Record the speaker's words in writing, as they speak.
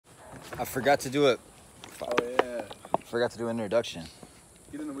I forgot to do it. Oh yeah. Forgot to do an introduction.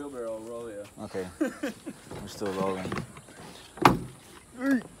 Get in the wheelbarrow, I'll roll you. Okay. We're still rolling.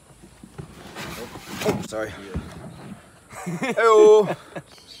 Oh, sorry. Hey-oh.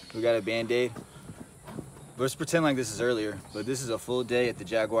 We got a Band-Aid. Let's pretend like this is earlier, but this is a full day at the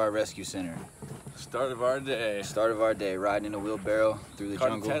Jaguar Rescue Center. Start of our day. Start of our day, riding in a wheelbarrow through the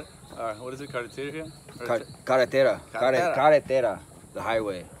jungle. What is it, carretera? Carretera. The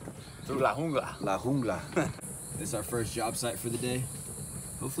highway. Through la jungla. La jungla. This is our first job site for the day.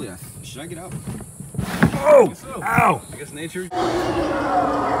 Hopefully, should I get out? Oh! So. Ow! I guess nature.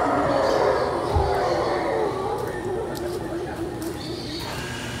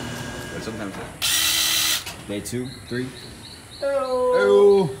 But sometimes. Day 2, 3.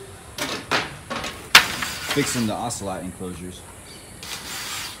 Oh! Fixing the ocelot enclosures.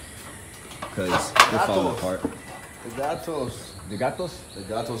 Because they're falling apart. The gatos. The gatos? The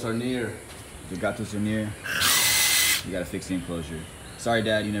gatos are near. The gatos are near. You gotta fix the enclosure. Sorry,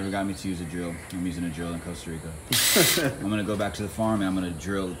 Dad, you never got me to use a drill. I'm using a drill in Costa Rica. I'm gonna go back to the farm and I'm gonna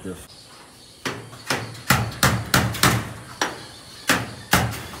drill the...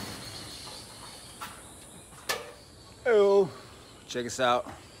 Oh, check us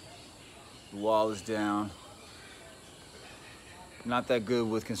out. The wall is down. Not that good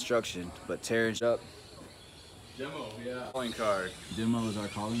with construction, but tearing up. Demo, yeah. Calling card. Demo is our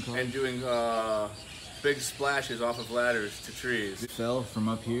calling card. And doing big splashes off of ladders to trees. It fell from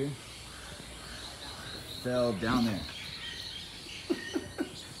up here. Fell down there.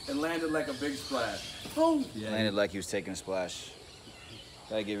 And landed like a big splash. Oh! Yeah. Landed like he was taking a splash.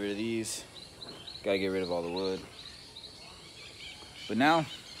 Gotta get rid of these. Gotta get rid of all the wood. But now,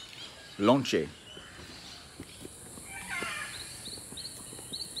 lonche.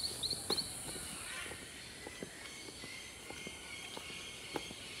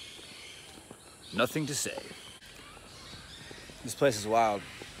 Nothing to say. This place is wild.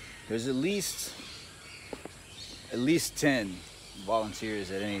 There's at least 10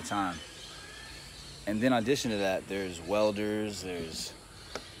 volunteers at any time. And then in addition to that, there's welders, there's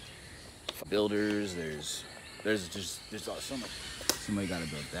builders, there's so much. Somebody gotta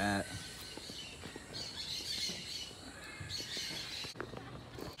build that.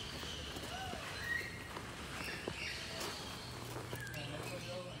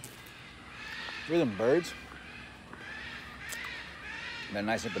 Hear them birds? That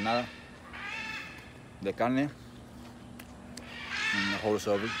nice empanada de carne. And hold us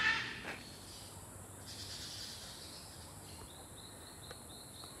over.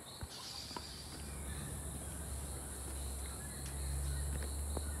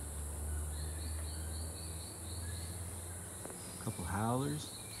 Couple howlers.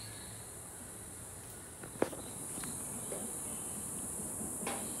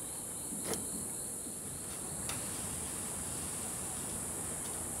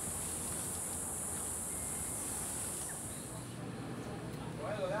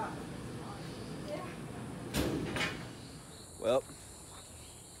 Well,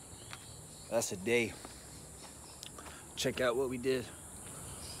 that's a day. Check out what we did.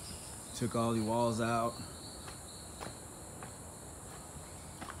 Took all the walls out.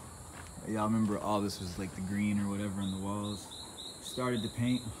 Y'all remember all this was like the green or whatever on the walls. Started to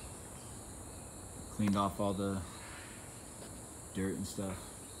paint. Cleaned off all the dirt and stuff.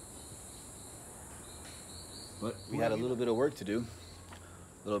 But we had a little bit of work to do.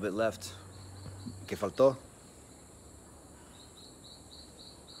 A little bit left. Que faltó.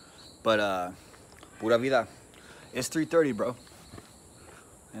 But pura vida. It's 3:30, bro.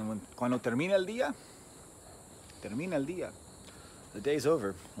 And cuando termina el día, the day's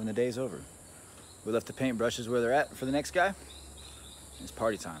over. When the day's over, we left the paintbrushes where they're at for the next guy. It's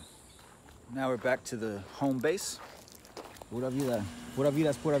party time. Now we're back to the home base. Pura vida. Pura vida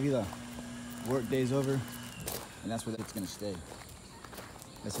es pura vida. Work day's over, and that's where it's gonna stay.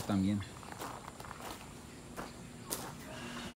 Eso también.